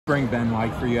spring been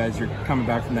like for you as you're coming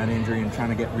back from that injury and trying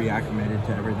to get reacclimated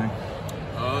to everything?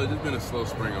 It's just been a slow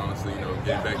spring, honestly. You know,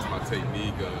 getting back to my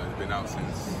technique. It's been out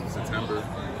since September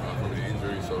from the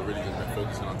injury, so really just been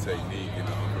focusing on technique and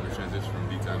from the transition from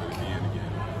D tackle to DN again.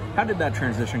 How did that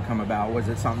transition come about? Was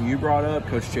it something you brought up?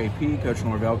 Coach JP, Coach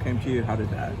Norvell came to you? How did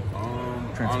that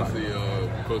transpire? Honestly,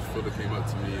 Coach Fuller came up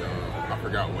to me. I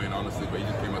forgot when, honestly, but he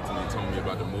just came up to me and told me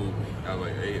about the move. And I was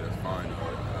like, hey, that's fine.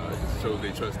 It just shows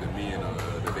they trusted me and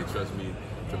that they trust me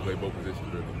to play both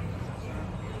positions, really.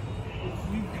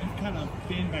 You've kind of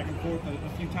been back and forth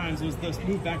a few times. Was this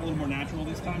move back a little more natural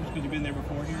this time just because you've been there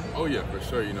before here? Oh, yeah, for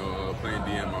sure. You know, playing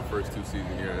DN my first 2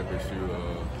 seasons here at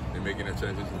FSU and making that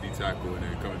transition to D tackle and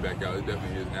then coming back out, it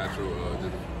definitely is natural.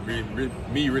 Just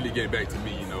me really getting back to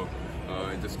me, you know,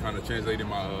 and just kind of translating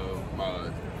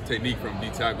my technique from D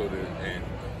tackle to and.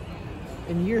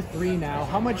 In year 3 now,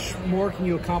 how much more can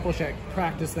you accomplish at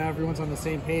practice now everyone's on the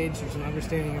same page? There's an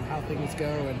understanding of how things go,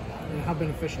 and how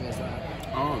beneficial is that?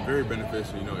 Very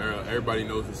beneficial. You know, everybody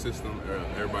knows the system.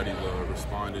 Everybody's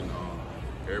responding.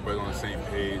 Everybody's on the same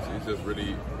page. It's just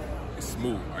really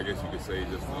smooth, I guess you could say.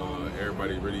 Just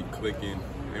everybody really clicking.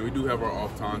 And we do have our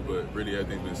off times, but really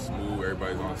everything's been smooth.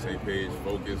 Everybody's on the same page,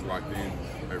 focused, locked in,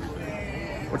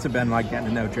 everything. What's it been like getting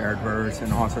to know Jared Burris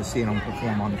and also seeing him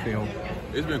perform on the field?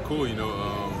 It's been cool, you know,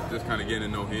 just kind of getting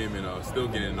to know him and still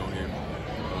getting to know him.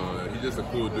 He's just a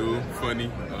cool dude, funny.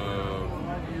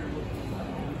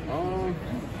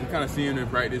 You kind of see him in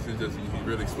practice, and just he's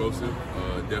really explosive,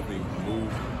 definitely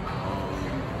move.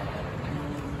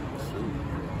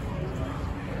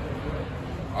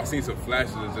 I've seen some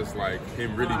flashes of just like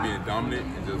him really being dominant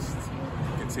and just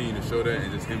continue to show that,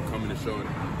 and just him coming to show it.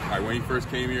 Like when he first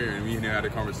came here and we had a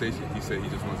conversation, he said he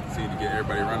just wants to continue to get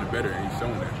everybody running better, and he's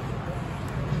showing that.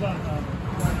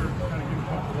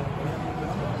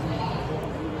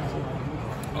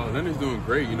 Leonard's doing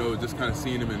great, you know, just kind of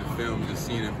seeing him in the film, just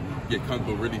seeing him get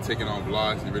comfortable, really taking on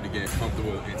blocks and really getting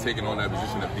comfortable and taking on that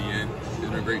position at the end.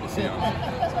 It's been great to see him.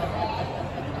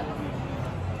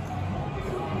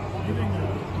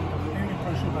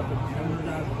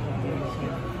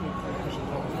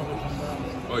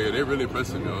 Oh yeah, they're really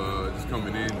impressive. Just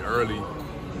coming in early,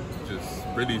 just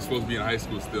really supposed to be in high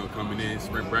school still, coming in,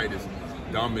 spring practice,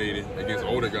 dominating against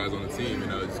older guys on the team,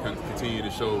 and just kind of continue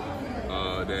to show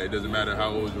that it doesn't matter how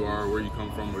old you are, where you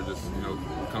come from, or just, you know,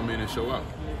 come in and show up.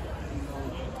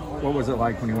 What was it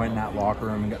like when you went in that locker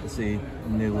room and got to see a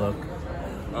new look?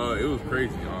 It was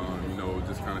crazy, you know,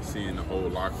 just kind of seeing the whole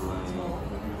locker room.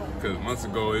 Because months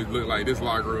ago it looked like this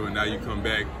locker room, and now you come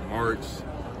back March,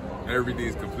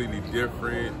 everything's completely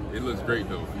different. It looks great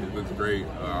though. It looks great.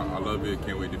 I love it.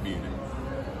 Can't wait to be in it.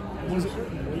 Was it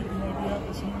maybe at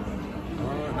this year?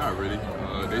 Not really.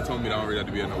 They told me I don't really have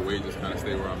to be at no weight, just kind of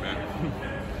stay where I'm at.